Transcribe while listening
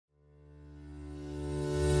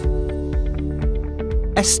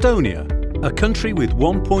Estonia, a country with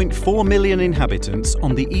 1.4 million inhabitants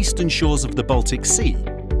on the eastern shores of the Baltic Sea,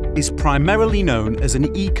 is primarily known as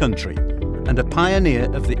an e-country and a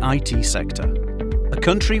pioneer of the IT sector, a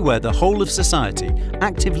country where the whole of society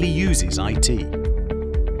actively uses IT.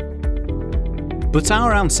 But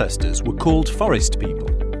our ancestors were called forest people.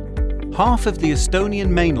 Half of the Estonian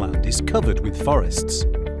mainland is covered with forests.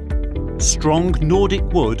 Strong Nordic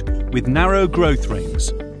wood with narrow growth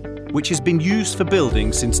rings, which has been used for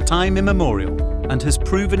building since time immemorial and has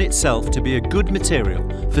proven itself to be a good material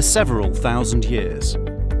for several thousand years.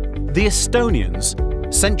 The Estonians'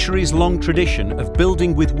 centuries-long tradition of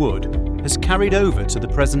building with wood has carried over to the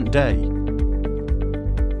present day.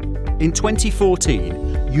 In 2014,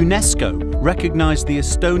 UNESCO recognised the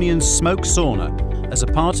Estonian smoke sauna as a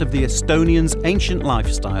part of the Estonians' ancient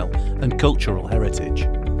lifestyle and cultural heritage.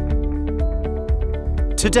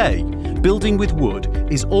 Today, building with wood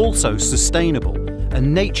is also sustainable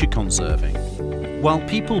and nature-conserving. While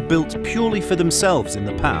people built purely for themselves in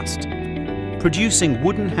the past, producing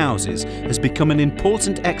wooden houses has become an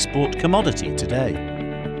important export commodity today.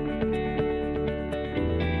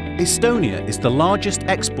 Estonia is the largest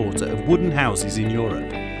exporter of wooden houses in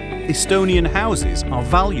Europe. Estonian houses are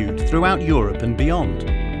valued throughout Europe and beyond.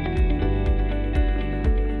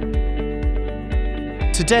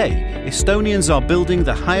 Today, Estonians are building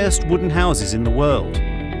the highest wooden houses in the world,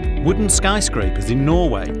 wooden skyscrapers in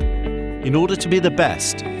Norway. In order to be the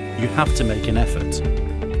best, you have to make an effort.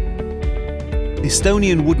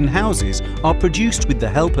 Estonian wooden houses are produced with the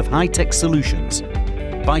help of high-tech solutions.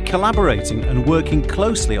 By collaborating and working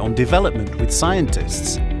closely on development with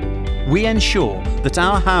scientists, we ensure that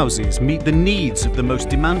our houses meet the needs of the most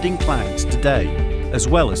demanding clients today, as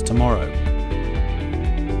well as tomorrow.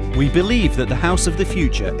 We believe that the house of the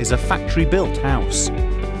future is a factory-built house.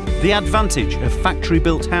 The advantage of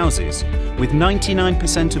factory-built houses, with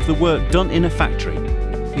 99% of the work done in a factory,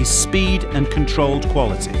 is speed and controlled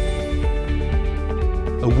quality.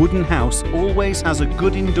 A wooden house always has a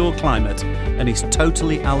good indoor climate and is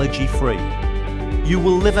totally allergy-free. You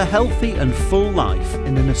will live a healthy and full life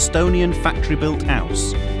in an Estonian factory-built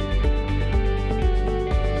house.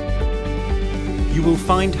 You will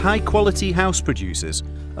find high-quality house producers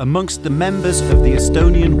amongst the members of the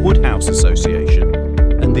Estonian Woodhouse Association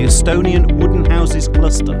and the Estonian Wooden Houses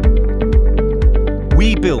Cluster.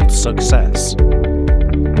 We build success.